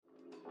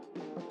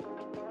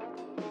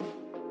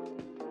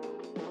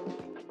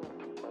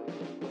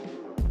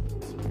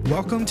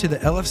Welcome to the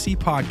LFC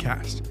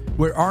podcast,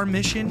 where our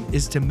mission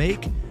is to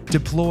make,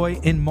 deploy,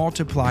 and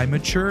multiply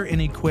mature and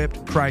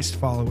equipped Christ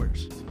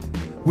followers.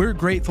 We're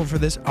grateful for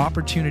this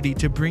opportunity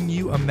to bring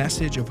you a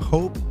message of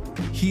hope,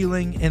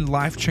 healing, and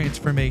life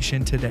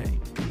transformation today.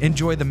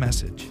 Enjoy the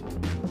message.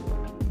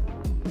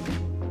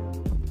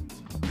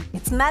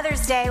 It's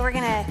Mother's Day. We're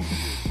going to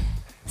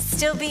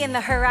still be in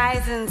the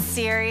Horizon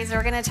series.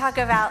 We're going to talk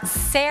about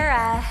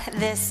Sarah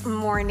this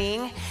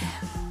morning.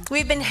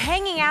 We've been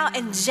hanging out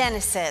in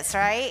Genesis,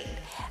 right?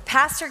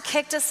 Pastor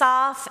kicked us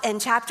off in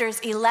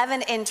chapters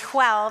 11 and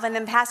 12, and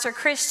then Pastor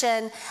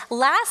Christian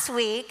last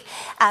week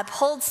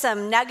pulled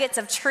some nuggets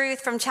of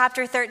truth from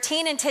chapter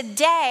 13, and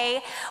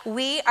today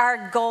we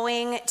are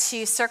going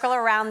to circle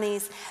around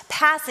these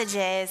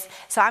passages.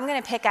 So I'm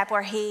going to pick up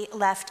where he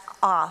left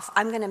off.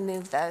 I'm going to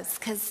move those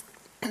because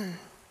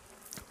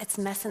it's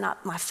messing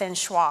up my feng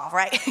shui,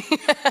 right?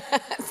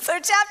 So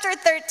chapter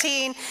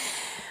 13,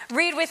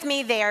 read with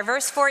me there.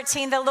 Verse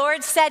 14, the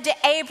Lord said to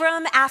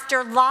Abram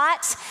after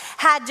Lot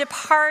had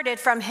departed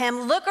from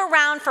him, look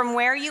around from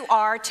where you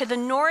are to the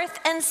north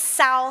and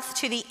south,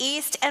 to the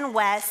east and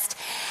west,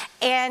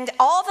 and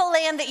all the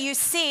land that you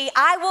see,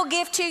 I will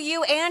give to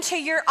you and to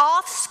your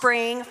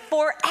offspring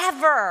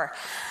forever.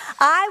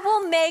 I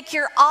will make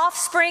your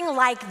offspring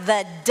like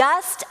the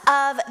dust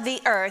of the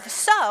earth,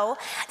 so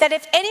that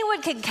if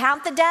anyone could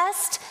count the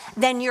dust,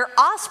 then your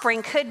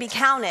offspring could be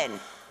counted.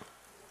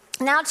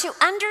 Now, to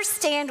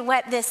understand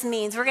what this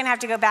means, we're going to have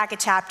to go back a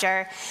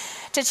chapter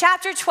to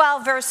chapter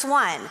 12, verse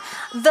 1.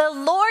 The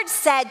Lord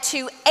said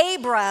to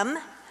Abram,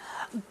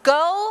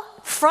 go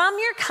from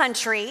your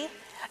country,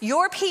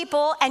 your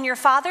people, and your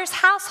father's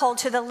household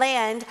to the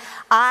land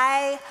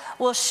I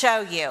will show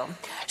you.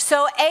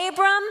 So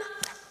Abram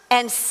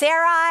and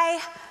Sarai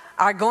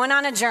are going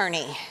on a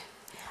journey.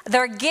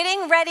 They're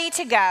getting ready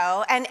to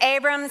go, and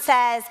Abram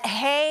says,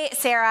 hey,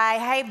 Sarai,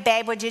 hey,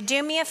 babe, would you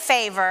do me a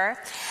favor?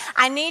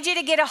 I need you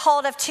to get a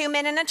hold of 2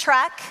 men in a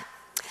truck.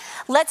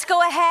 Let's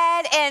go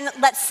ahead and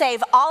let's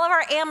save all of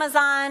our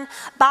Amazon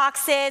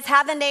boxes,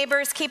 have the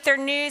neighbors keep their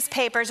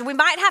newspapers. We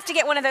might have to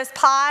get one of those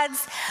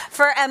pods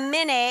for a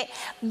minute.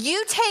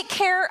 You take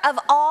care of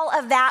all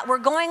of that. We're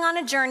going on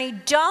a journey,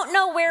 don't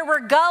know where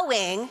we're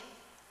going.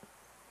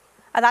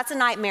 That's a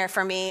nightmare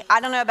for me. I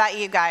don't know about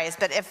you guys,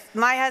 but if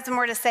my husband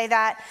were to say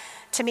that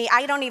to me,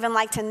 I don't even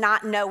like to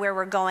not know where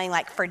we're going,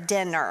 like for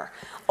dinner,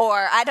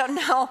 or I don't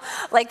know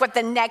like what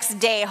the next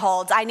day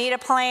holds. I need a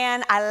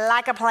plan. I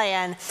like a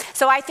plan.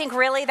 So I think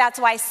really that's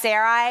why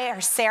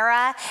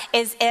Sarah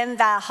is in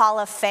the Hall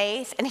of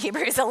Faith in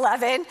Hebrews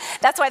 11.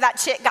 That's why that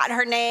chick got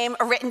her name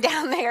written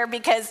down there,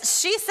 because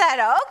she said,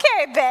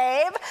 okay,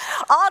 babe,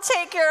 I'll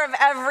take care of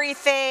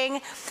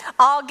everything.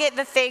 I'll get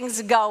the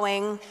things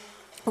going.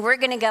 We're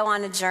going to go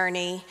on a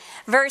journey.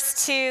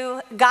 Verse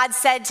 2, God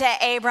said to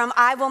Abram,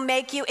 I will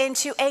make you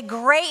into a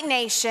great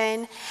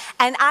nation,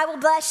 and I will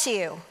bless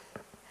you.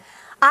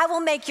 I will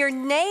make your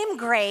name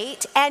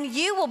great, and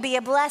you will be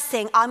a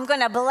blessing. I'm going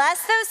to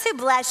bless those who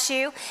bless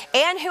you,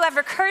 and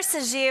whoever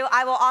curses you,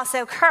 I will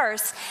also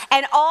curse.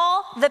 And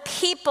all the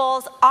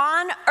peoples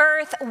on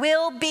earth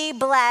will be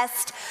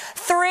blessed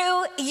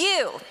through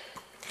you.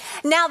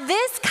 Now,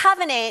 this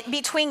covenant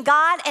between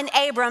God and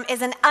Abram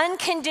is an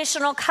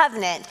unconditional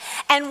covenant.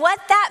 And what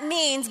that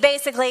means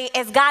basically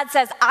is God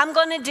says, I'm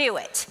going to do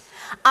it.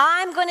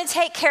 I'm going to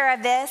take care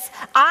of this.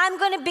 I'm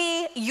going to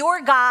be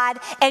your God,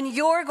 and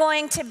you're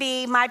going to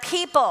be my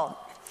people.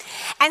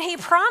 And he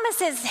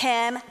promises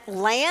him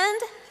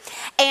land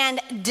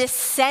and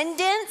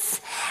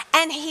descendants,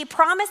 and he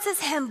promises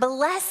him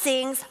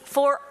blessings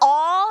for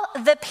all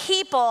the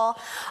people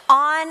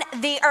on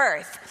the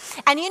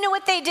earth. And you know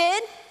what they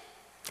did?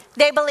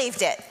 They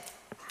believed it.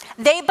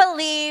 They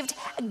believed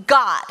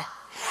God.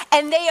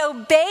 And they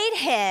obeyed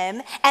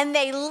him, and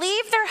they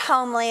leave their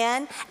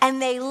homeland,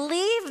 and they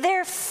leave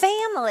their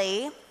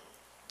family.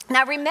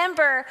 Now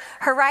remember,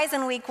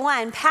 Horizon Week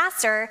 1,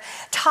 Pastor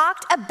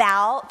talked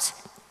about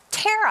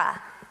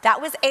Terah.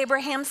 That was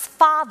Abraham's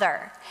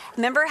father.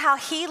 Remember how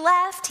he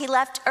left? He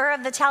left Ur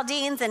of the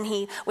Chaldeans, and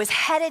he was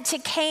headed to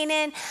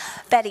Canaan,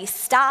 but he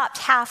stopped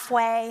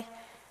halfway.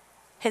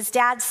 His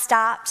dad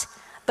stopped.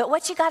 But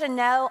what you got to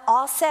know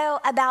also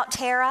about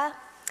Terah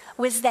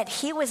was that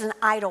he was an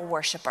idol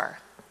worshiper.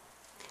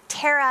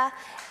 Terah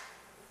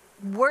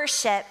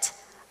worshiped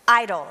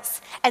idols.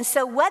 And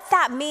so what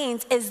that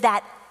means is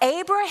that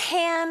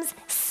Abraham's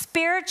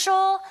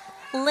spiritual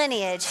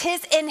lineage,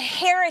 his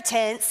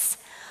inheritance,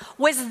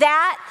 was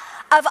that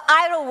of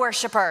idol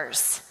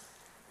worshipers.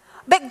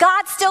 But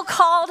God still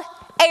called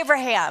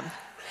Abraham.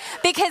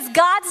 Because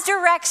God's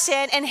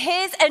direction and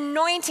his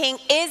anointing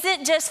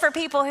isn't just for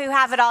people who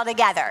have it all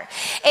together.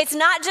 It's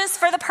not just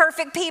for the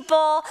perfect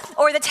people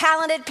or the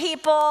talented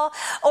people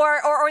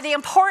or the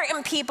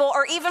important people,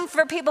 or even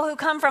for people who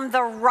come from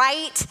the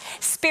right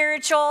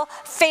spiritual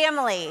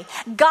family.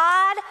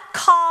 God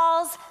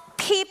calls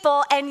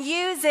people and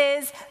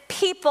uses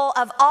people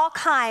of all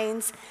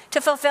kinds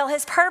to fulfill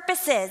his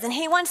purposes. And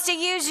he wants to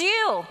use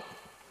you.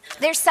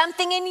 There's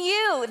something in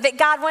you that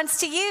God wants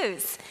to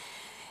use.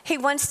 He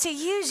wants to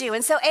use you.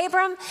 And so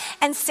Abram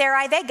and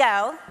Sarai, they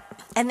go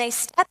and they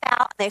step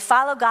out, they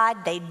follow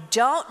God. They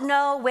don't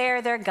know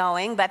where they're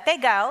going, but they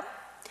go.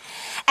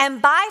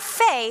 And by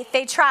faith,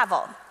 they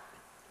travel.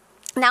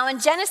 Now in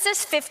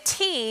Genesis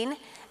 15,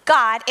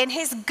 God, in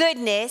his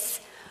goodness,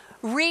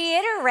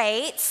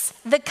 reiterates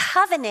the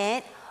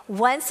covenant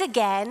once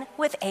again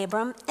with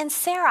Abram and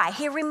Sarai.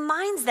 He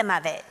reminds them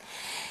of it.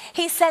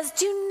 He says,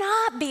 do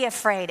not be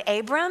afraid,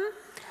 Abram.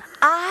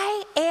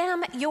 I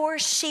am your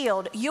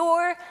shield,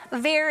 your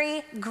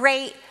very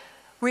great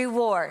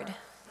reward.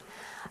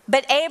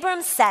 But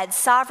Abram said,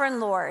 Sovereign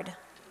Lord,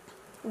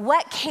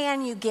 what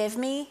can you give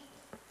me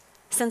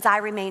since I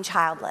remain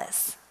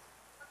childless?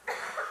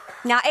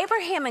 Now,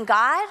 Abraham and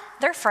God,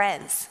 they're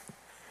friends.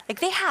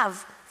 Like they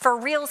have for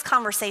reals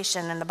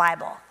conversation in the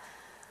Bible.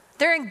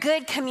 They're in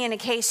good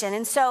communication.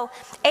 And so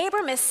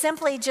Abram is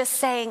simply just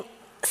saying,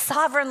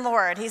 Sovereign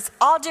Lord, he's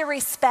all due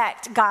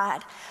respect,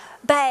 God,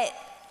 but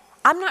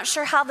I'm not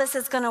sure how this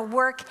is going to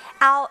work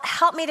out.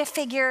 Help me to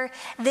figure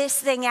this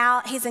thing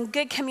out. He's in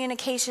good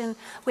communication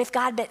with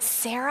God, but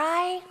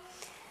Sarai,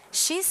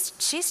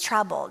 she's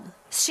troubled.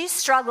 She's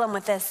struggling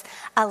with this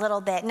a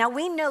little bit. Now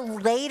we know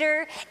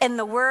later in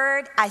the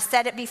word, I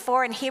said it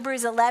before in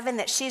Hebrews 11,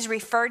 that she's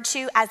referred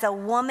to as a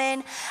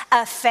woman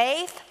of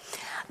faith.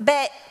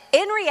 But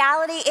in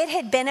reality, it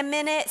had been a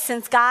minute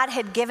since God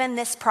had given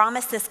this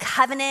promise, this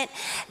covenant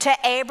to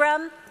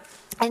Abram,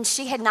 and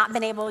she had not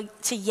been able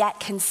to yet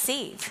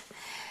conceive.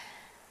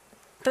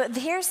 But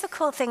here's the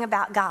cool thing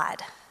about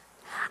God.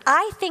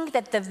 I think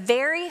that the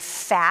very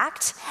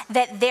fact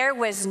that there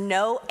was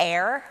no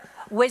heir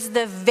was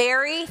the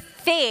very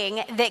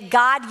thing that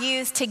God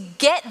used to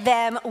get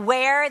them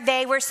where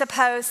they were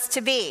supposed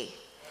to be.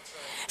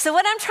 So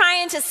what I'm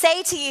trying to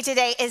say to you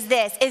today is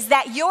this, is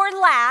that your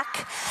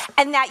lack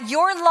and that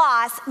your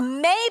loss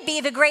may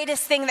be the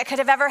greatest thing that could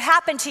have ever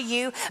happened to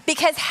you,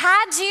 because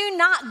had you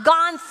not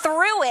gone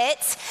through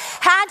it,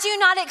 had you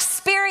not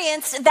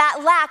experienced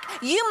that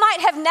lack, you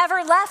might have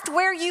never left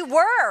where you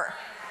were.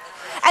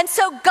 And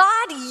so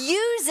God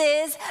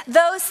uses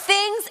those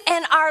things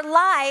in our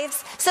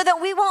lives so that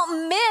we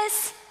won't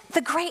miss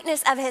the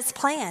greatness of his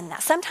plan. Now,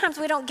 sometimes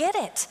we don't get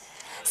it.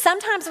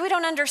 Sometimes we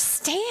don't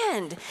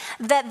understand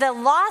that the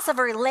loss of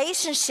a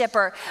relationship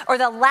or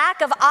the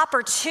lack of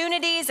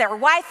opportunities, or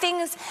why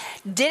things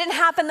didn't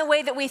happen the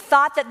way that we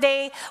thought that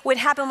they would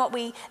happen, what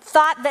we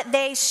thought that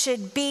they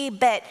should be.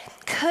 But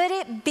could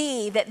it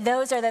be that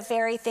those are the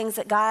very things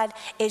that God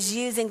is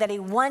using, that he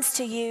wants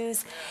to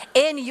use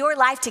in your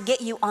life to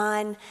get you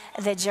on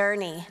the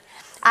journey?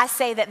 I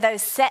say that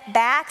those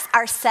setbacks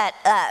are set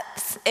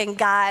ups in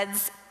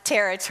God's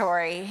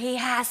territory. He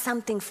has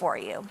something for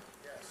you.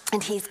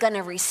 And he's going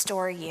to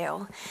restore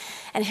you.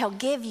 And he'll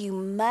give you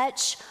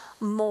much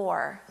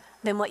more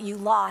than what you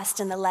lost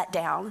in the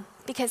letdown,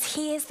 because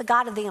he is the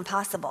God of the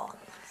impossible.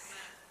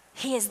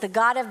 He is the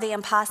God of the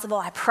impossible.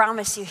 I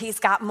promise you, he's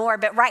got more.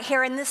 But right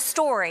here in this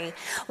story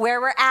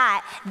where we're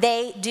at,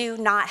 they do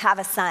not have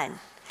a son.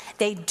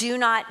 They do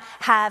not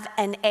have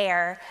an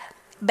heir,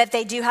 but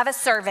they do have a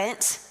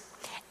servant.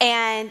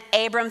 And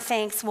Abram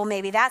thinks, well,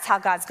 maybe that's how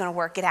God's going to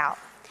work it out.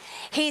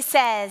 He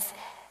says,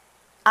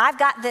 I've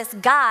got this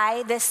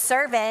guy, this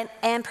servant,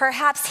 and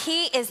perhaps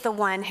he is the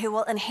one who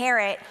will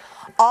inherit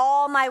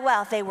all my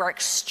wealth. They were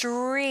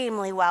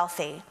extremely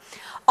wealthy.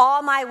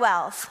 All my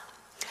wealth.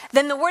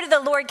 Then the word of the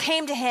Lord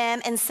came to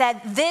him and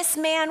said, this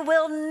man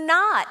will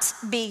not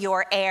be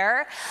your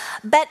heir,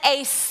 but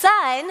a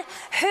son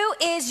who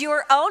is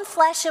your own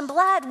flesh and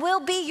blood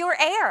will be your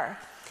heir.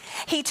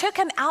 He took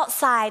him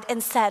outside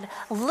and said,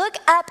 look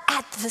up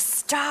at the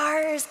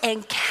stars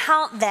and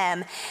count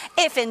them,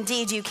 if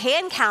indeed you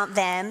can count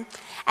them.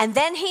 And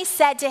then he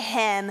said to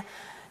him,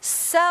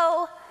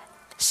 so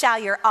shall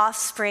your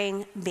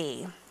offspring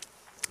be.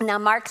 Now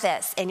mark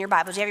this in your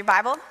Bible. Do you have your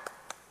Bible?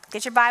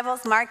 Get your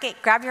Bibles, mark it,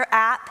 grab your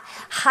app,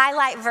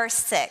 highlight verse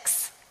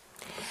 6.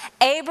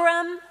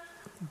 Abram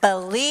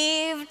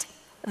believed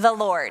the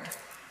Lord.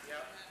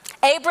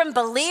 Abram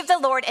believed the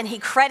Lord, and he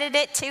credited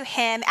it to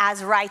him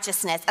as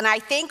righteousness. And I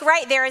think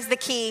right there is the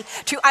key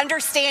to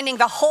understanding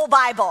the whole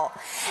Bible.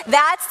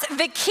 That's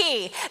the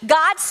key.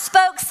 God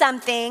spoke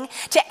something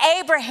to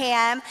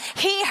Abraham.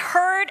 He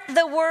heard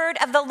the word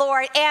of the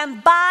Lord,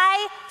 and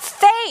by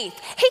faith,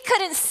 he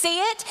couldn't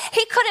see it.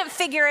 He couldn't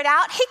figure it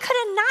out. He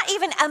could not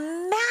even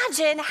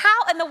imagine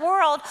how in the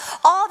world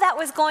all that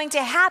was going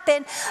to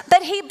happen,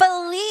 but he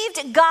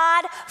believed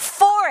God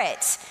for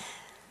it.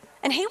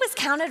 And he was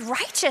counted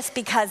righteous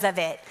because of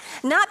it.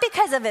 Not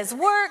because of his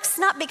works,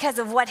 not because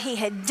of what he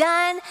had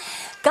done.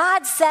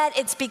 God said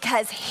it's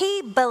because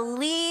he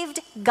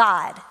believed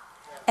God,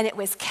 and it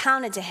was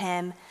counted to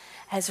him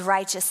as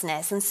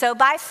righteousness. And so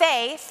by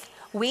faith,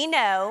 we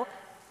know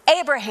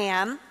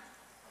Abraham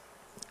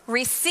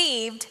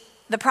received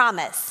the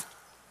promise.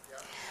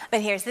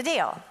 But here's the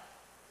deal.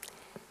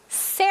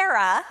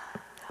 Sarah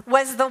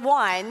was the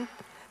one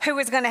who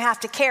was going to have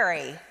to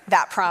carry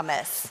that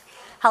promise.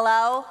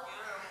 Hello?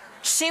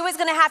 She was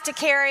going to have to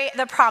carry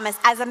the promise.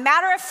 As a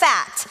matter of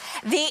fact,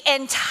 the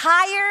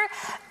entire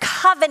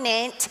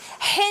covenant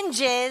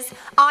hinges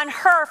on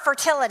her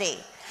fertility.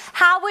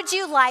 How would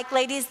you like,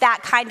 ladies,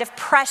 that kind of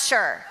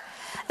pressure?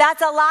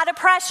 That's a lot of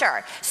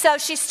pressure. So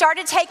she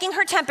started taking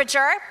her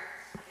temperature,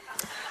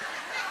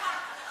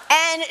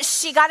 and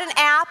she got an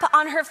app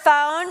on her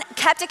phone,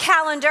 kept a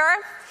calendar,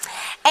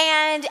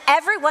 and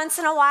every once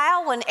in a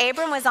while, when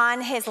Abram was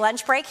on his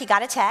lunch break, he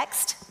got a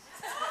text.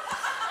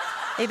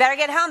 You better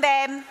get home,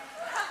 babe.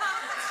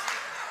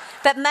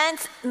 But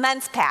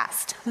months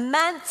passed,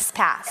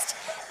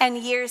 and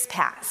years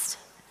passed.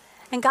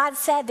 And God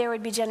said there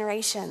would be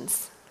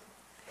generations.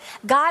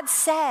 God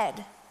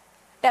said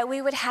that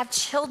we would have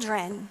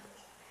children.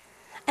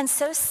 And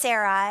so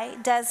Sarai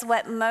does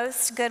what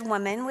most good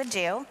women would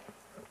do.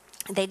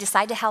 They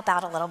decide to help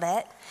out a little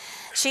bit.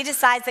 She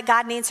decides that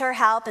God needs her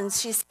help, and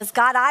she says,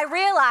 God, I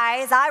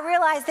realize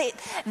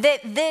that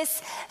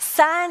this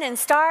sun and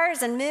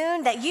stars and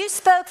moon, that you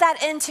spoke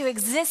that into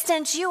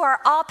existence. You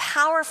are all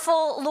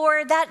powerful,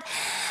 Lord.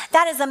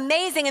 That is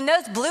amazing. And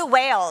those blue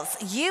whales,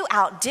 you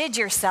outdid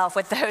yourself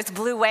with those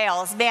blue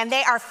whales. Man,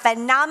 they are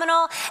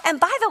phenomenal. And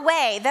by the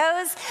way,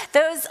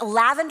 those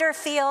lavender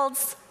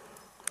fields,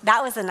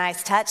 that was a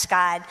nice touch,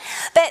 God.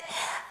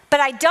 But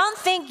I don't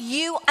think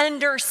you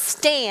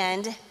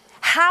understand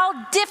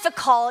how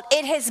difficult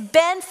it has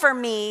been for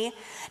me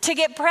to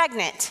get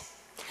pregnant.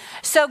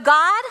 So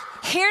God,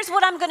 here's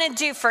what I'm going to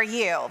do for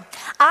you.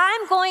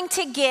 I'm going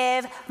to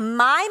give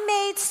my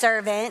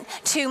maidservant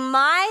to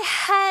my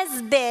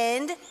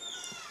husband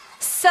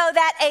so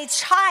that a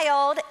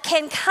child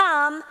can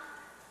come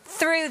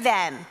through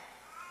them.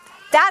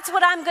 That's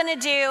what I'm going to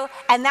do,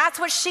 and that's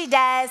what she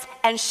does.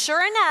 And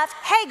sure enough,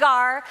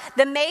 Hagar,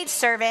 the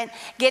maidservant,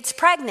 gets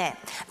pregnant.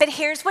 But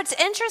here's what's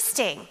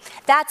interesting.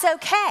 That's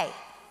okay.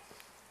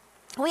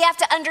 We have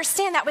to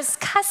understand that was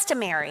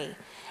customary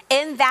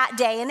in that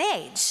day and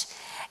age.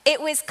 It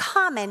was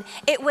common.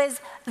 It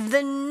was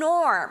the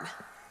norm.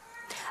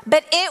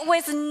 But it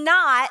was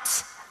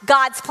not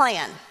God's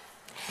plan.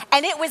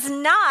 And it was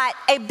not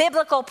a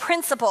biblical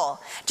principle.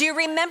 Do you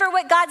remember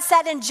what God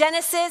said in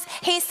Genesis?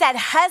 He said,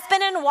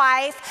 husband and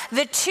wife,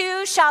 the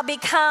two shall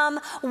become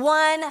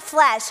one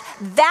flesh.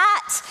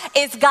 That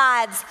is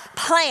God's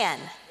plan.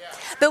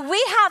 But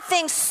we have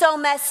things so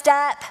messed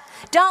up,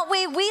 don't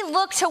we? We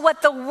look to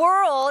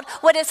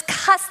what is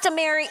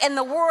customary in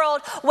the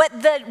world, what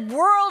the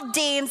world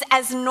deems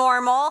as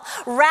normal,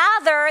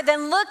 rather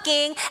than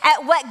looking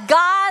at what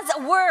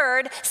God's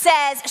word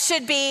says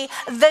should be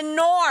the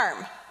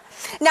norm.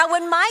 Now,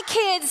 when my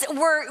kids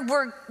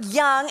were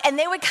young and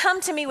they would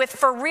come to me with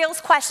for reals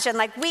question,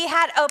 like we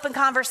had open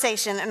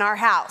conversation in our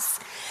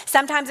house.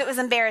 Sometimes it was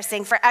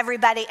embarrassing for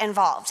everybody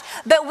involved.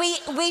 But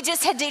we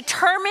just had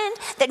determined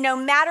that no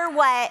matter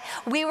what,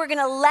 we were going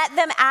to let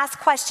them ask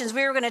questions.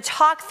 We were going to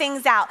talk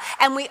things out.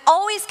 And we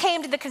always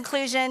came to the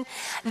conclusion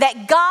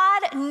that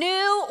God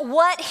knew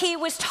what he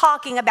was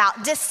talking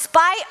about.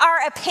 Despite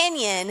our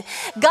opinion,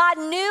 God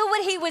knew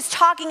what he was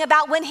talking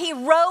about when he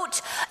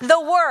wrote the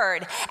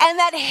word, and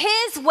that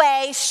his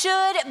way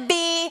should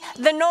be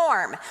the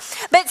norm.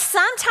 But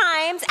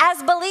sometimes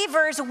as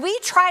believers, we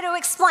try to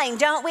explain,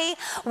 don't we?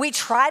 We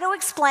try to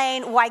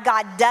explain why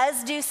God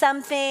does do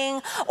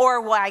something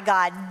or why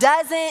God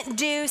doesn't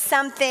do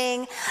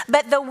something.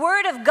 But the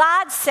word of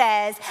God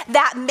says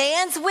that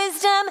man's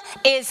wisdom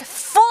is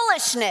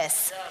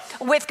foolishness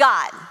with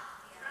God.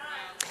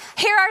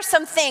 Here are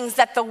some things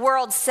that the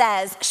world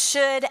says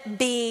should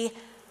be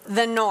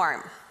the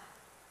norm.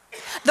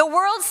 The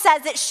world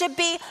says it should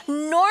be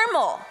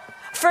normal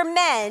for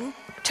men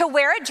to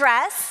wear a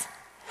dress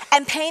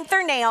and paint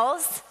their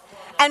nails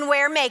and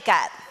wear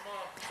makeup.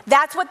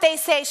 That's what they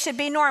say should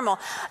be normal.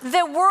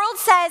 The world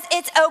says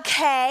it's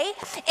okay,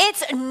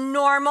 it's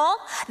normal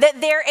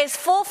that there is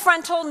full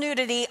frontal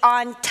nudity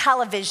on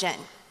television.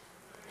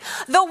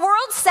 The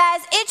world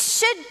says it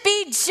should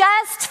be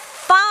just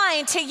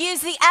fine to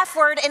use the F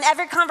word in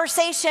every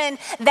conversation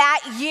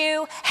that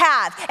you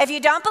have. If you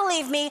don't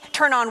believe me,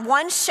 turn on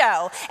one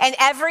show and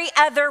every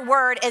other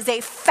word is a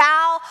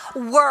foul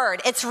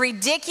word. It's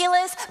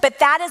ridiculous, but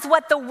that is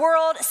what the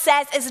world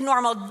says is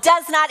normal.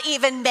 Does not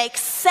even make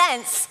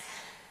sense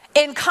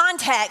in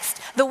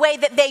context the way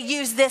that they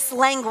use this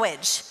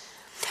language.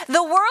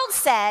 The world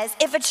says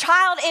if a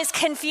child is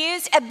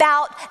confused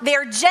about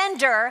their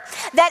gender,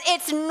 that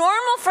it's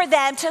normal for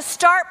them to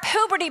start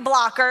puberty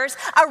blockers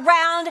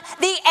around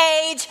the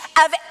age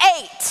of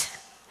 8.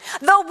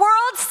 The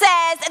world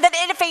says that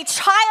if a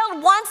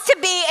child wants to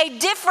be a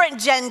different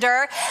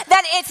gender,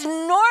 that it's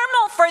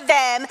normal for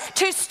them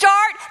to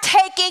start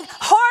taking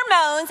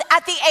hormones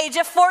at the age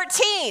of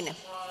 14.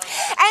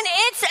 And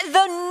it's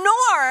the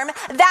norm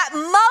that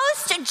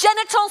most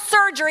genital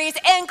surgeries,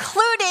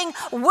 including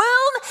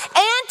womb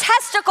and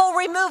testicle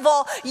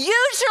removal,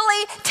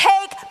 usually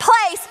take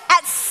place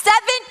at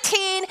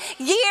 17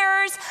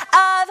 years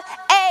of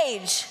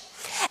age.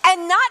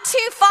 And not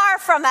too far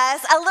from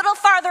us, a little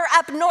farther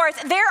up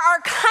north, there are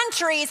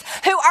countries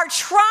who are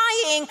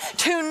trying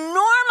to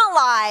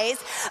normalize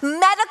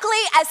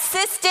medically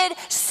assisted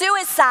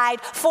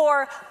suicide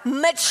for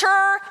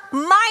mature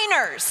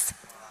minors.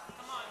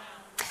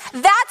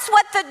 That's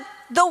what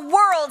the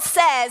world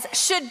says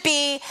should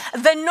be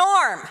the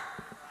norm.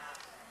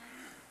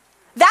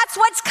 That's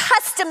what's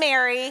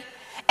customary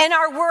in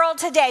our world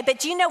today. But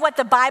do you know what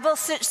the Bible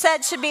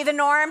said should be the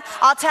norm?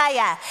 I'll tell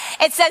you.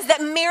 It says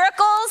that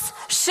miracles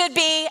should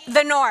be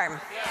the norm.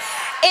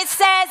 It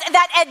says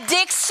that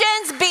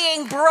addictions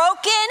being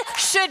broken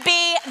should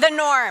be the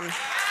norm.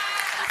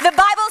 The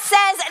Bible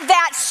says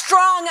that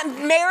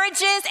strong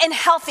marriages and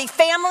healthy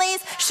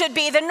families should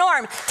be the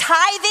norm.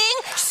 Tithing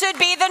should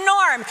be the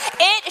norm.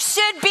 It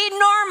should be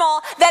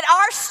normal that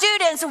our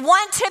students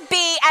want to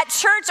be at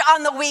church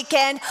on the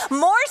weekend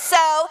more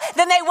so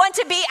than they want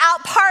to be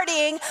out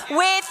partying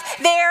with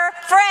their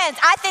friends.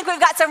 I think we've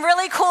got some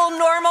really cool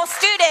normal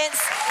students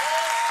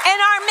in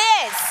our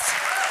midst.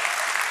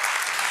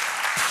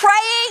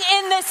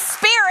 Praying in the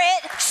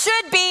Spirit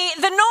should be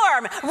the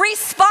norm.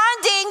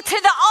 Responding to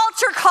the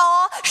altar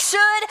call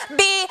should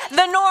be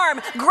the norm.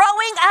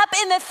 Growing up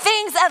in the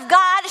things of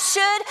God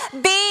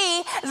should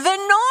be the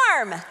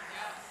norm.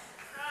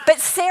 But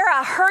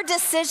Sarah, her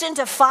decision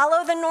to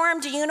follow the norm,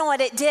 do you know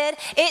what it did?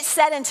 It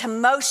set into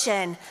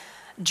motion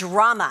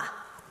drama.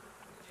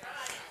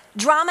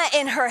 Drama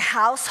in her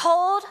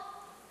household,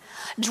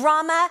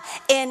 drama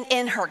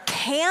in her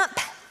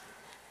camp.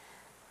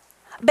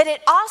 But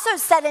it also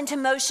set into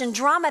motion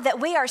drama that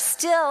we are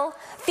still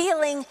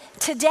feeling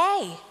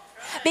today.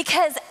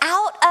 Because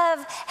out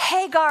of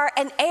Hagar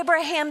and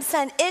Abraham's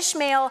son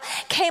Ishmael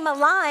came a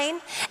line,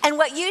 and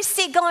what you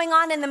see going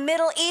on in the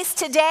Middle East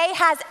today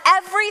has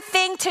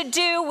everything to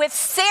do with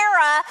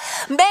Sarah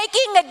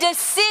making a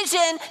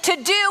decision to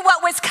do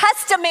what was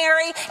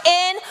customary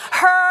in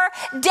her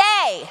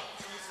day.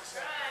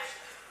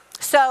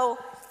 So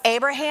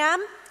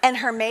Abraham and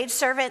her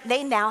maidservant,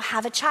 they now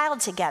have a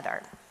child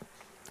together.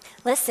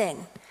 Listen,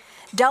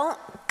 don't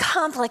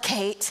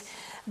complicate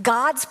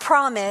God's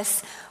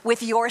promise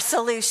with your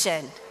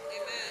solution. Amen.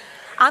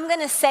 I'm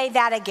going to say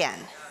that again.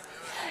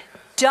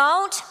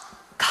 Don't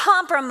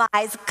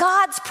compromise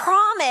God's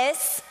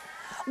promise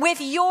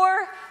with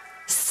your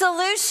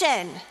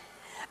solution.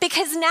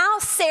 Because now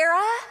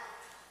Sarah,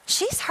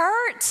 she's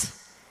hurt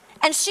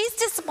and she's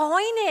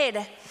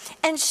disappointed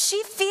and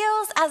she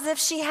feels as if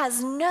she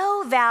has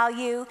no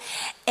value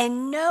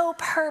and no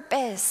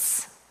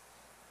purpose.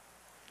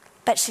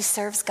 But she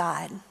serves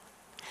God.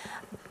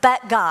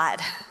 But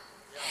God,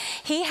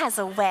 He has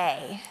a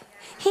way.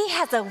 He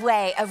has a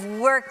way of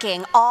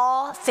working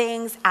all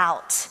things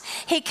out.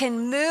 He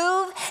can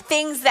move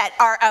things that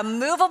are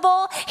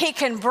unmovable. He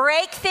can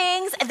break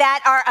things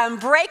that are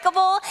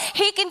unbreakable.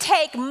 He can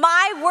take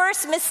my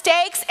worst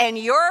mistakes and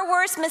your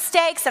worst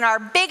mistakes and our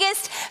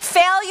biggest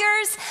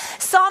failures.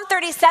 Psalm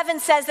 37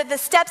 says that the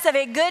steps of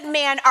a good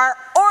man are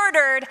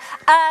ordered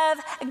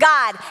of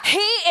God. He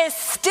is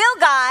still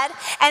God,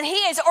 and He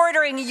is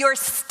ordering your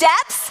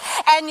steps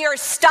and your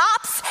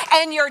stops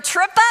and your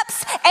trip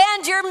ups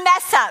and your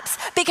mess ups.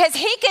 Because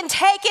He can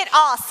take it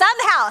all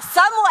somehow,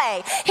 some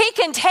way. He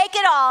can take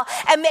it all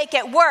and make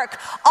it work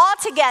all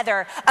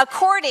together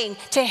according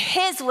to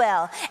His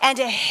will and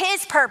to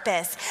His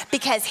purpose,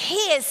 because He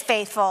is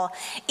faithful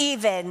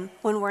even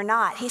when we're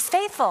not. He's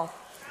faithful.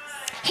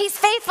 He's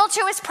faithful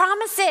to His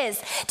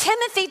promises.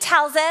 Timothy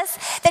tells us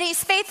that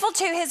he's faithful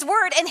to His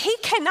word, and he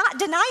cannot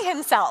deny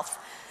himself.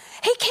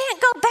 He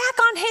can't go back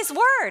on His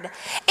word.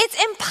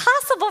 It's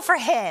impossible for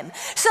Him.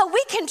 So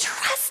we can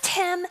trust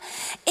Him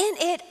in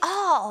it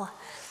all.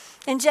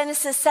 In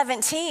Genesis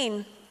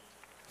 17,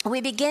 we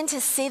begin to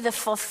see the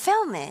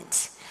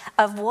fulfillment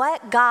of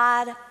what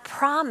God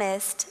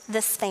promised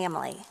this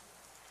family.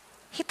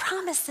 He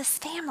promised this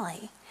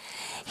family.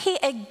 He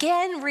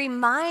again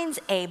reminds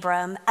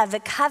Abram of the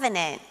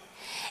covenant.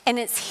 And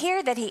it's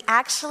here that He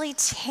actually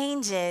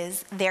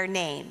changes their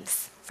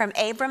names from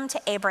Abram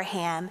to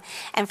Abraham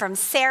and from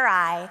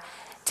Sarai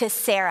to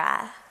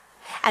Sarah.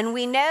 And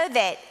we know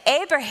that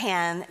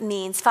Abraham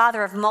means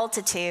father of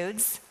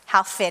multitudes.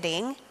 How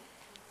fitting,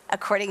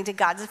 according to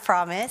God's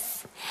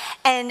promise.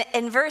 And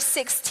in verse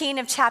 16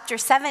 of chapter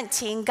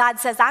 17, God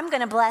says, I'm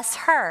going to bless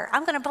her.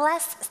 I'm going to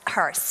bless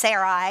her,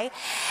 Sarai,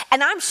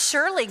 and I'm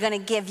surely going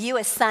to give you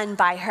a son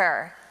by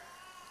her.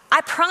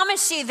 I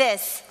promise you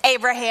this,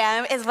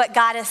 Abraham, is what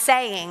God is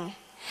saying.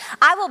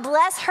 I will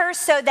bless her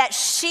so that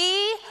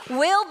she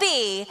will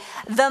be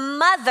the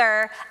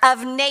mother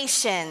of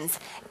nations.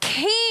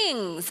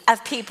 Kings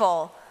of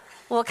people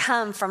will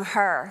come from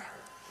her.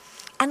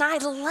 And I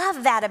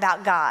love that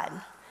about God.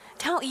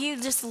 Don't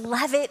you just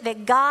love it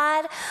that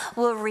God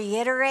will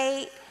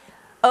reiterate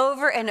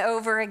over and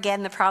over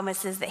again the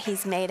promises that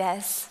He's made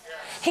us?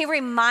 He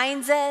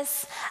reminds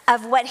us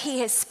of what He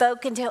has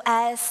spoken to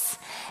us.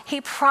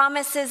 He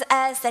promises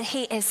us that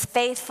He is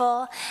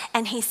faithful.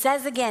 And He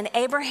says again,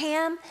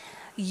 Abraham,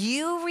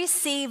 you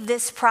receive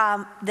this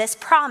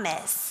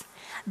promise,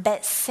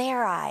 but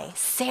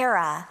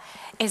Sarah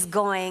is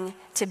going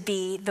to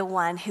be the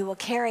one who will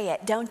carry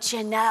it. Don't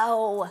you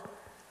know?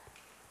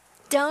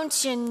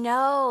 Don't you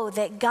know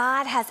that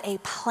God has a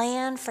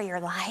plan for your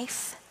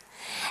life?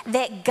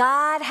 That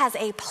God has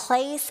a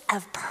place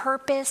of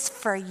purpose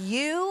for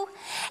you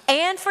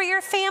and for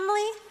your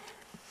family?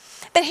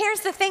 But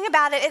here's the thing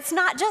about it, it's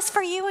not just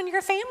for you and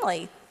your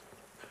family.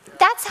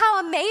 That's how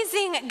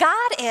amazing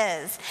God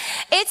is.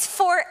 It's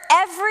for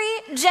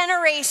every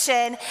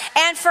generation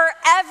and for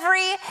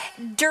every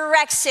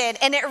direction,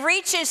 and it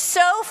reaches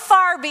so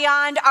far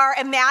beyond our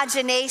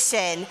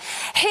imagination.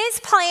 His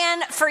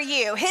plan for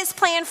you, his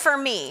plan for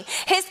me,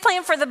 his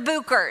plan for the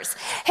Bookers,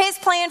 his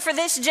plan for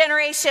this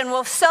generation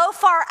will so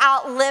far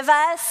outlive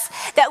us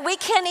that we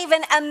can't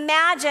even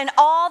imagine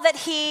all that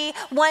he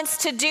wants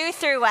to do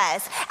through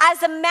us.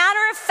 As a matter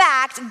of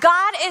fact,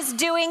 God is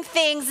doing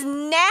things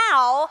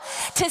now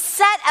to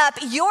set up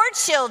your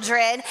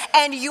children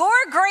and your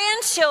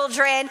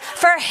grandchildren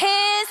for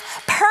his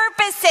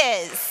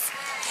purposes.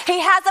 He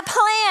has a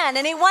plan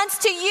and he wants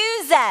to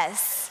use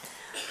us.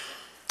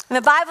 And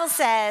the Bible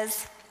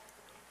says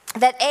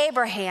that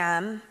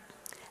Abraham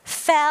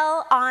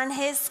fell on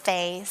his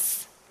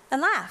face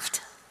and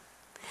laughed.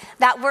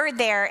 That word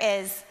there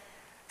is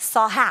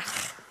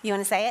sahach. You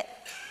want to say it?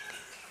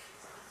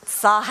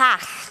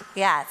 Sahach.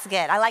 Yeah, it's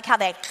good. I like how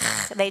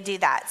they do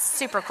that.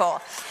 Super cool.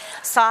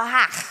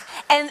 Sahach.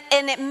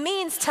 And it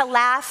means to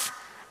laugh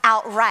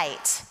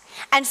outright.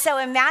 And so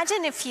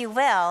imagine, if you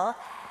will,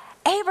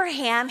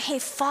 Abraham, he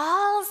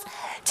falls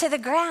to the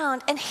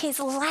ground and he's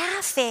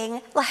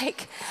laughing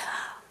like,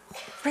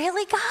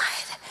 really, God?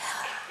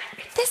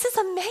 This is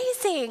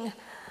amazing.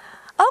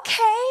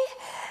 Okay,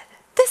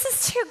 this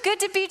is too good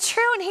to be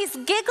true. And he's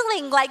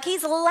giggling, like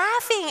he's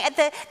laughing at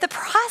the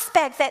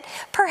prospect that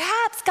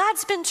perhaps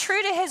God's been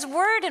true to his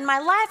word in my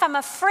life. I'm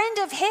a friend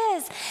of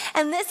his,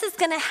 and this is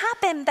going to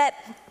happen.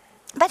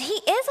 But he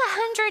is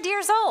 100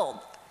 years old,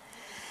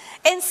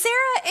 and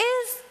Sarah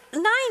is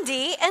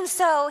 90, and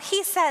so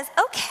he says,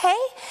 okay,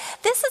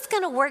 this is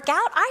going to work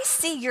out. I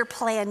see your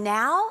plan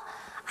now.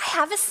 I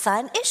have a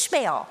son,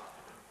 Ishmael.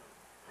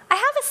 I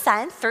have a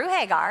son through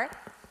Hagar,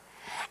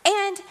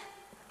 and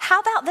how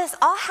about this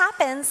all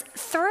happens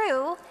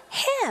through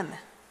him?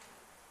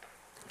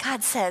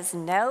 God says,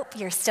 nope,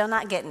 you're still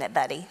not getting it,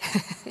 buddy.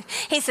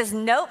 He says,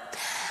 nope,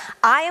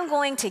 I am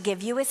going to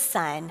give you a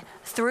son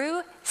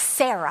through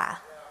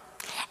Sarah.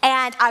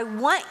 And I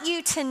want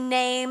you to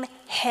name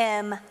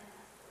him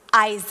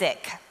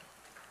Isaac.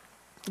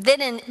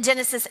 Then in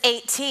Genesis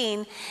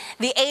 18,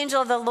 the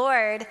angel of the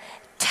Lord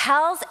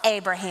tells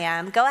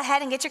Abraham, go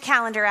ahead and get your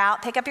calendar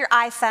out, pick up your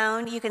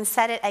iPhone. You can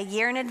set it a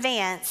year in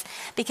advance,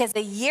 because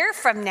a year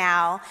from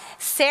now,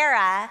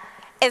 Sarah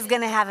is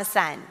going to have a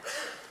son.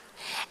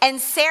 And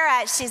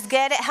Sarah, she's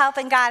good at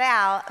helping God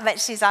out, but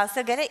she's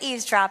also good at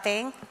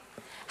eavesdropping.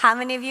 How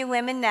many of you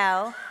women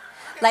know?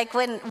 Like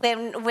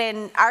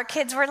when our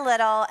kids were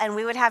little and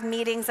we would have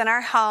meetings in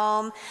our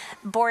home,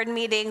 board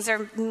meetings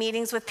or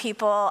meetings with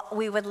people,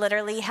 we would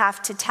literally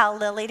have to tell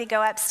Lily to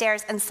go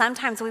upstairs. And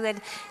sometimes we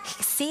would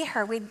see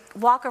her. We'd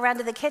walk around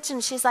to the kitchen.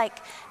 She's like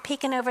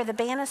peeking over the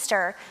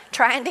banister,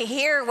 trying to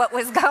hear what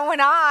was going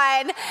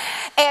on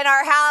in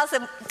our house.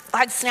 And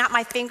I'd snap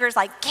my fingers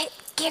like,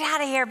 get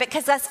out of here,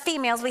 because us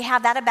females, we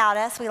have that about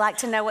us. We like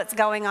to know what's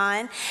going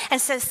on.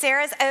 And so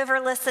Sarah's over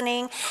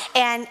listening,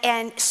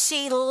 and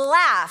she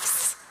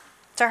laughs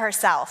to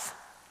herself.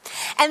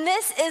 And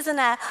this isn't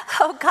a,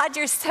 oh God,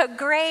 you're so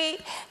great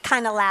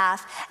kind of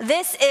laugh.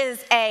 This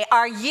is a,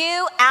 are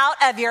you out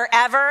of your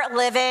ever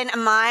living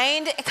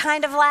mind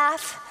kind of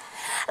laugh.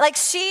 Like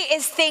she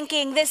is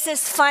thinking, this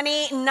is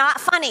funny, not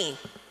funny.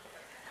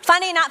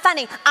 Funny, not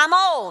funny. I'm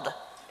old.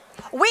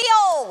 We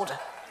old.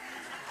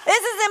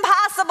 This is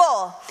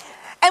impossible.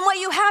 And what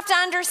you have to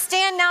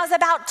understand now is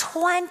about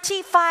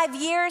 25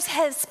 years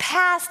has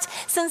passed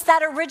since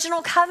that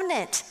original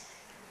covenant.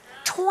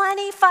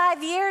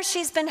 25 years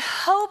she's been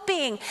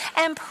hoping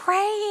and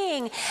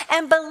praying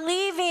and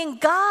believing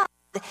God.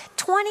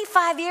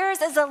 25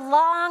 years is a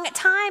long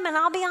time. And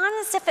I'll be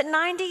honest, if at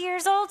 90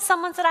 years old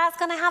someone said I was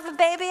going to have a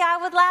baby, I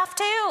would laugh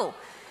too.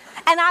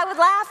 And I would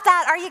laugh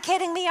that, are you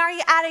kidding me? Are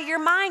you out of your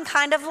mind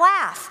kind of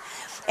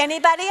laugh.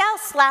 Anybody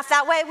else laugh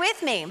that way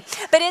with me?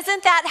 But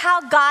isn't that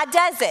how God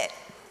does it?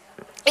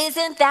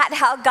 Isn't that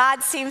how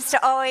God seems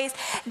to always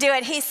do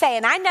it? He's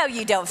saying, I know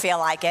you don't feel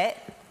like it.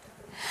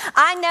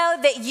 I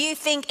know that you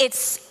think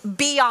it's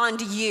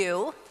beyond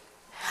you.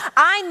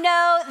 I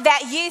know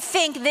that you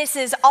think this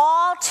is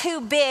all too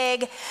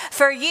big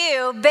for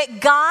you, but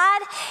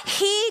God,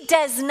 he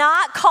does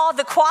not call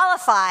the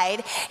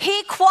qualified.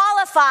 He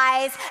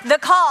qualifies the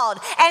called,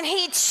 and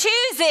he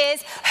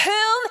chooses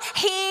whom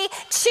he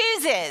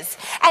chooses.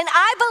 And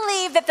I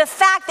believe that the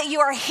fact that you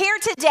are here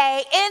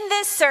today in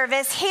this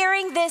service,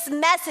 hearing this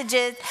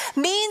messages,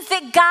 means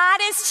that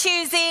God is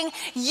choosing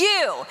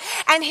you,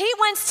 and he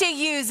wants to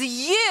use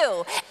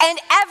you in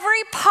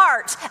every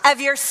part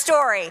of your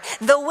story.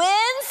 The wins,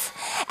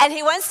 and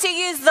he wants to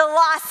use the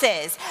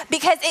losses,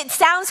 because it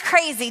sounds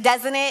crazy,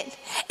 doesn't it?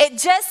 It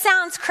just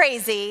sounds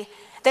crazy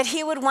that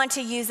he would want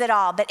to use it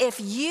all. But if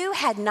you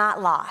had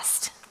not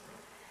lost,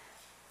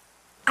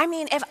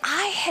 if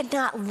I had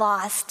not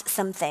lost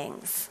some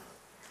things,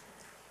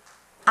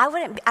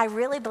 I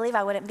really believe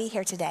I wouldn't be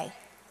here today.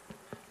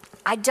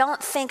 I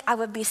don't think I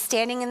would be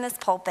standing in this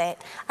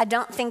pulpit. I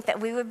don't think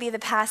that we would be the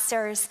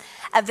pastors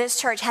of this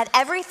church had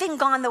everything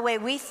gone the way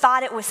we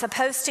thought it was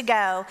supposed to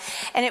go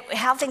and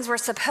how things were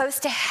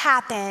supposed to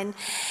happen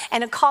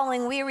and a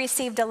calling we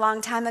received a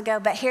long time ago.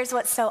 But here's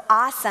what's so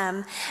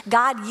awesome.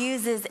 God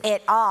uses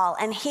it all.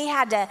 And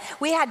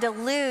we had to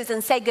lose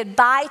and say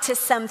goodbye to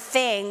some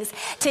things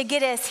to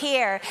get us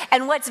here.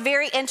 And what's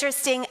very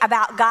interesting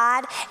about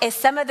God is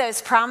some of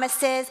those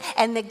promises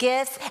and the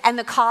gifts and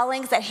the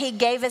callings that he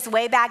gave us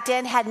way back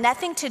then had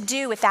nothing to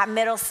do with that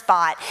middle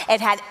spot. It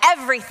had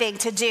everything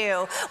to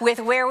do with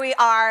where we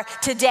are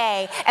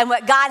today and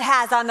what God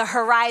has on the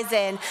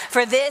horizon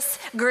for this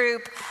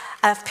group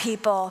of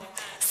people.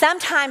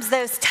 Sometimes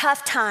those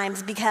tough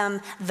times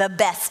become the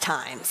best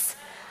times.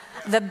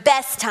 The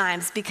best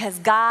times because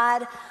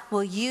God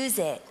will use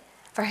it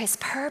for his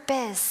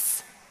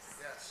purpose.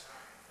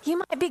 You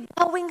might be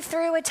going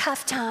through a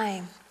tough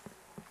time.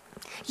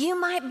 You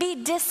might be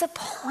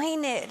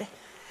disappointed.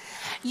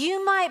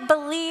 You might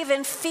believe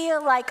and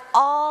feel like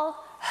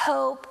all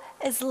hope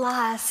is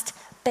lost,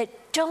 but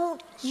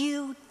don't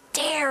you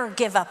dare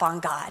give up on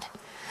God.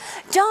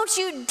 Don't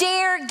you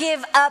dare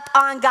give up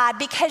on God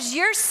because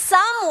you're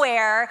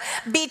somewhere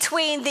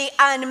between the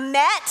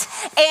unmet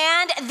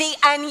and the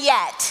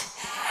unyet.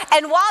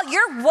 And while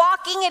you're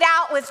walking it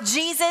out with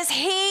Jesus,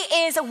 he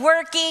is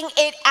working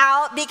it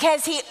out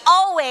because he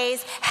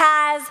always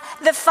has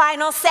the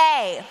final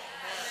say.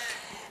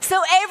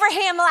 So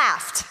Abraham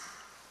laughed.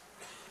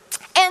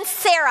 And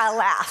Sarah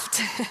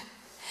laughed.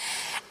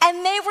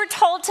 And they were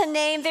told to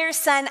name their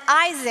son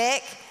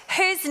Isaac,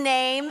 whose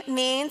name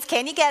means,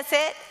 can you guess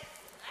it?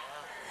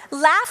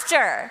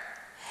 Laughter.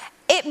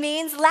 It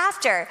means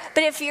laughter.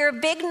 But if you're a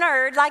big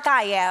nerd like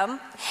I am,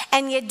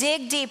 and you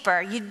dig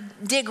deeper, you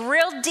dig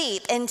real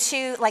deep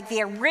into like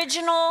the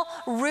original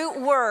root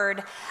word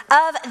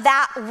of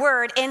that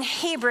word in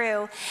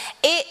Hebrew,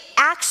 it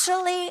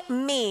actually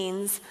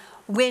means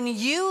when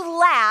you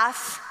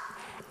laugh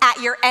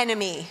at your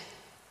enemy.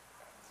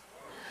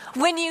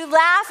 When you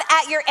laugh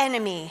at your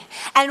enemy.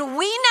 And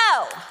we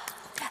know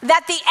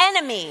that the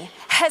enemy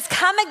has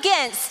come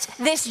against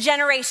this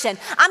generation.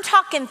 I'm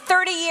talking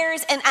 30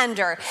 years and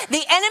under.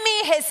 The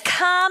enemy has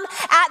come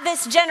at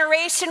this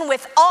generation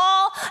with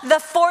all the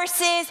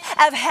forces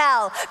of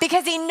hell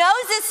because he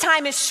knows his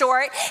time is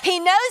short. He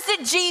knows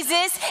that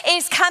Jesus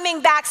is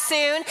coming back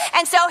soon.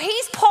 And so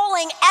he's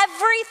pulling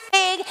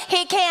everything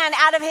he can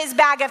out of his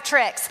bag of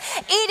tricks.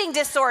 Eating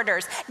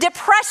disorders,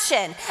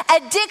 depression,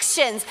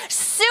 addictions,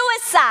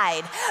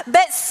 suicide.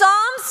 But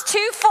Psalms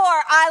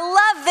 2:4, I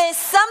love this.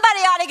 Somebody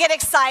ought to get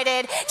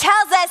excited.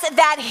 Tells us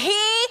that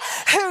he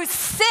who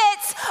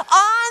sits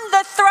on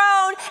the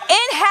throne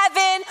in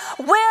heaven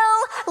will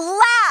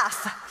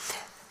laugh.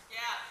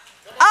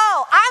 Oh,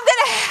 I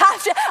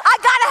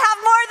gotta have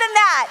more than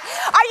that.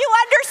 Are you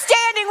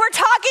understanding? We're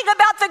talking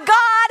about the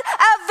God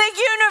of the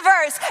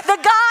universe, the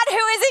God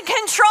who is in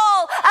control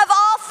of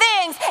all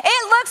things.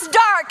 It looks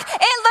dark,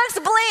 it looks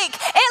bleak,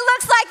 it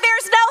looks like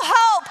there's no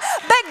hope,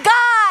 but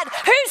God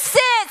who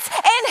sits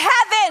in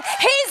heaven,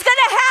 he's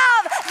gonna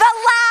have the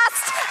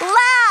last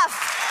laugh.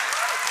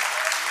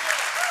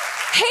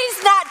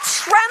 He's not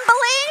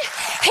trembling.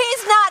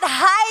 He's not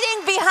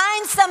hiding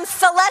behind some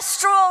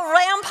celestial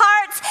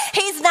ramparts.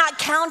 He's not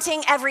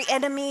counting every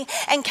enemy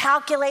and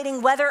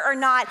calculating whether or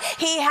not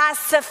he has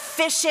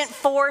sufficient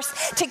force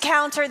to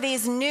counter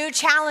these new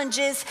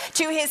challenges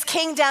to his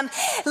kingdom.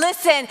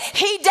 Listen,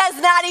 he does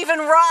not even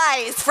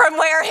rise from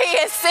where he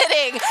is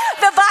sitting.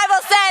 The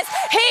Bible says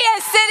he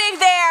is sitting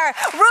there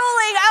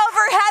ruling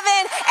over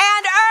heaven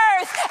and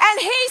earth, and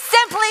he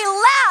simply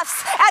laughs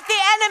at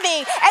the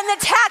enemy and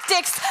the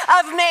tactics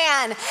of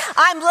man.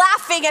 I'm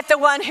laughing at the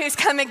one who's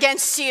come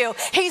against you.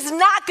 He's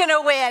not going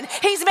to win.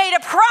 He's made a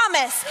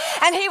promise,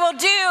 and he will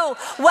do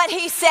what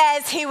he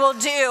says he will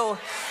do.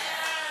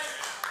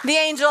 The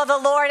angel of the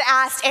Lord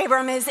asked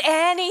Abram, is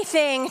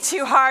anything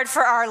too hard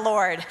for our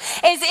Lord?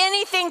 Is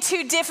anything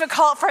too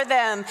difficult for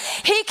them?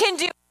 He can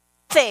do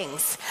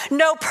things.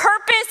 No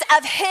purpose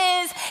of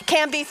his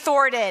can be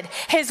thwarted.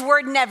 His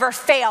word never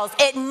fails.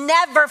 It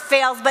never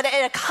fails, but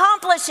it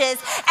accomplishes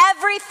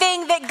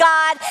everything that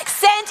God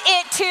sent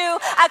it to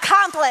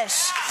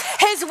accomplish.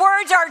 His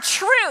words are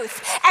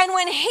truth. And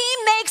when he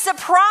makes a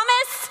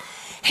promise,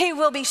 he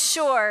will be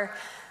sure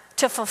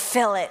to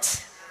fulfill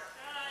it.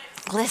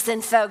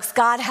 Listen, folks,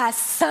 God has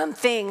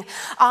something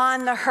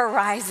on the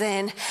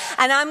horizon,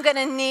 and I'm going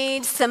to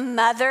need some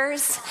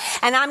mothers,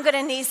 and I'm going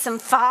to need some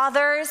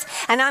fathers,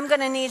 and I'm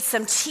going to need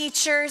some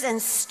teachers and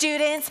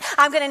students.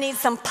 I'm going to need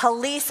some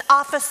police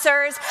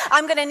officers.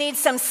 I'm going to need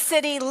some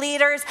city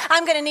leaders.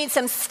 I'm going to need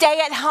some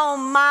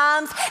stay-at-home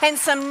moms and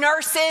some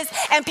nurses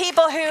and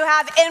people who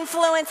have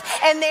influence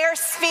in their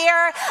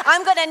sphere.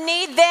 I'm going to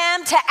need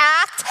them to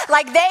act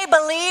like they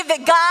believe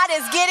that God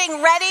is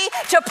getting ready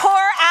to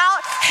pour out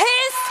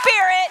his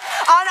Spirit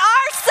on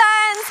our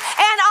sons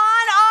and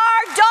on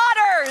our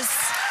daughters.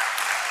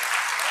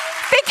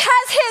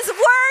 Because his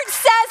word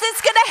says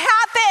it's going to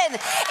happen.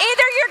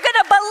 Either you're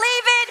going to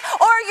believe it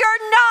or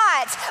you're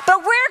not. But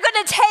we're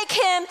going to take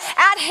him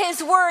at his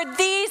word.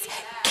 These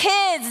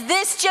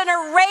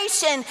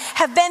generation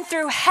have been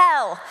through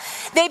hell.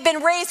 They've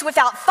been raised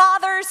without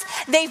fathers.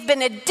 They've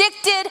been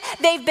addicted.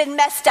 They've been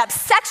messed up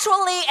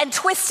sexually and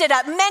twisted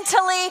up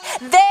mentally.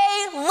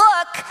 They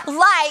look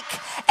like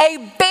a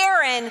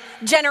barren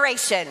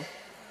generation.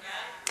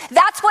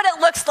 That's what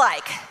it looks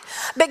like.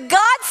 But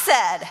God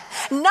said,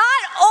 not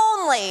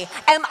only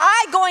am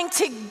I going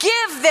to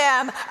give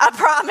them a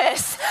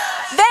promise,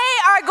 they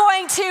are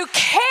going to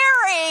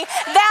carry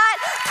that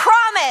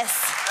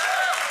promise.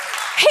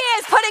 He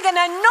is putting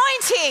an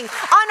anointing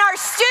on our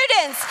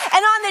students and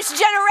on this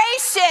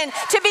generation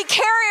to be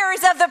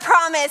carriers of the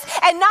promise,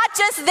 and not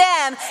just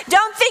them.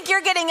 Don't think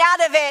you're getting out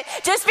of it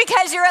just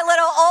because you're a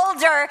little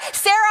older.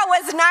 Sarah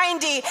was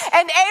 90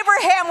 and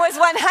Abraham was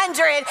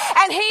 100,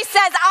 and he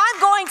says, I'm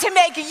going to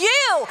make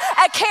you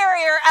a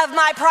carrier of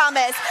my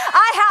promise.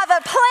 I have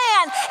a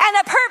plan and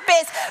a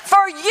purpose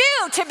for you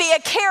to be a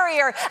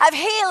carrier of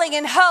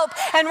healing and hope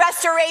and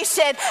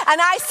restoration.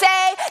 And I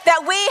say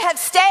that we have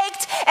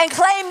staked and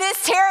claimed this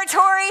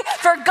territory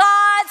for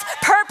God's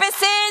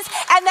purposes,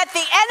 and that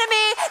the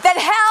enemy, that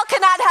hell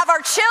cannot have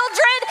our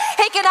children,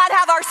 he cannot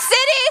have our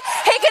city,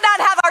 he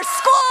cannot have our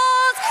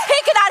schools, he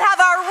cannot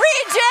have our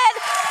region,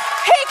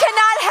 he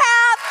cannot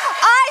have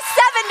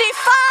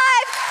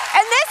I-75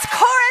 and this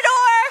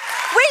corridor.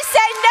 We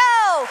say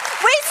no.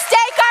 We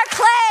stake our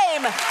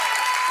claim.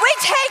 We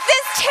take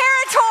this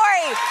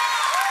territory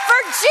for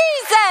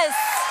Jesus.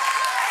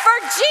 For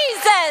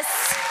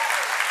Jesus.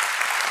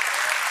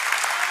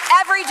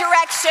 Every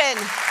direction,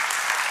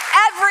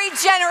 every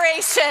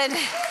generation,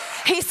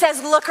 he says,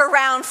 look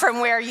around from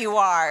where you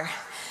are.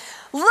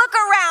 Look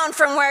around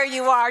from where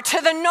you are,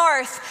 to the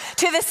north,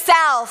 to the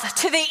south,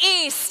 to the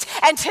east,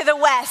 and to the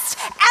west.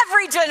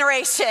 Every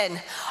generation,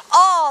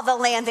 all the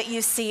land that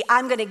you see,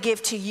 I'm going to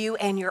give to you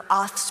and your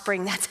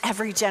offspring. That's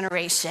every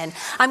generation.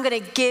 I'm going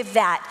to give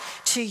that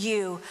to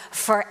you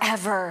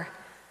forever.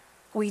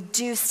 We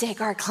do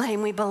stake our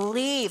claim. We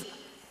believe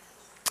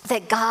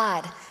that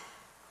God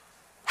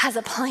has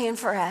a plan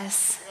for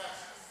us.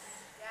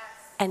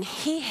 And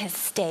he has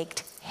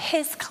staked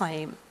his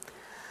claim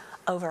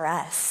over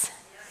us.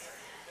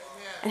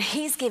 And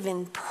he's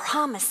given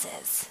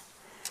promises.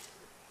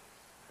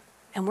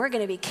 And we're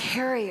going to be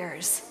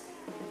carriers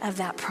of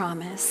that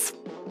promise.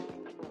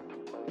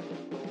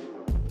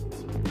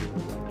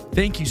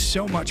 Thank you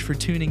so much for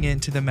tuning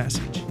in to the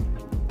message.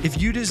 If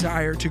you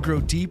desire to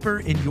grow deeper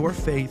in your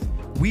faith,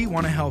 we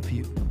want to help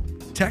you.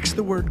 Text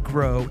the word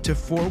GROW to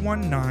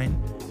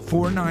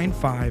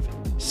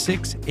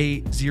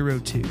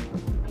 419-495-6802.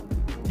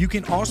 You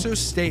can also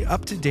stay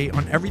up to date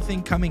on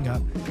everything coming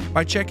up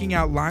by checking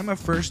out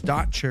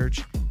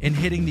limafirst.church and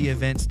hitting the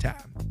events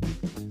tab.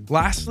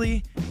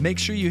 Lastly, make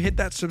sure you hit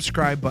that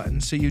subscribe button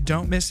so you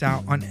don't miss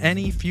out on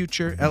any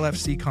future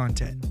LFC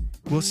content.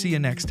 We'll see you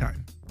next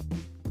time.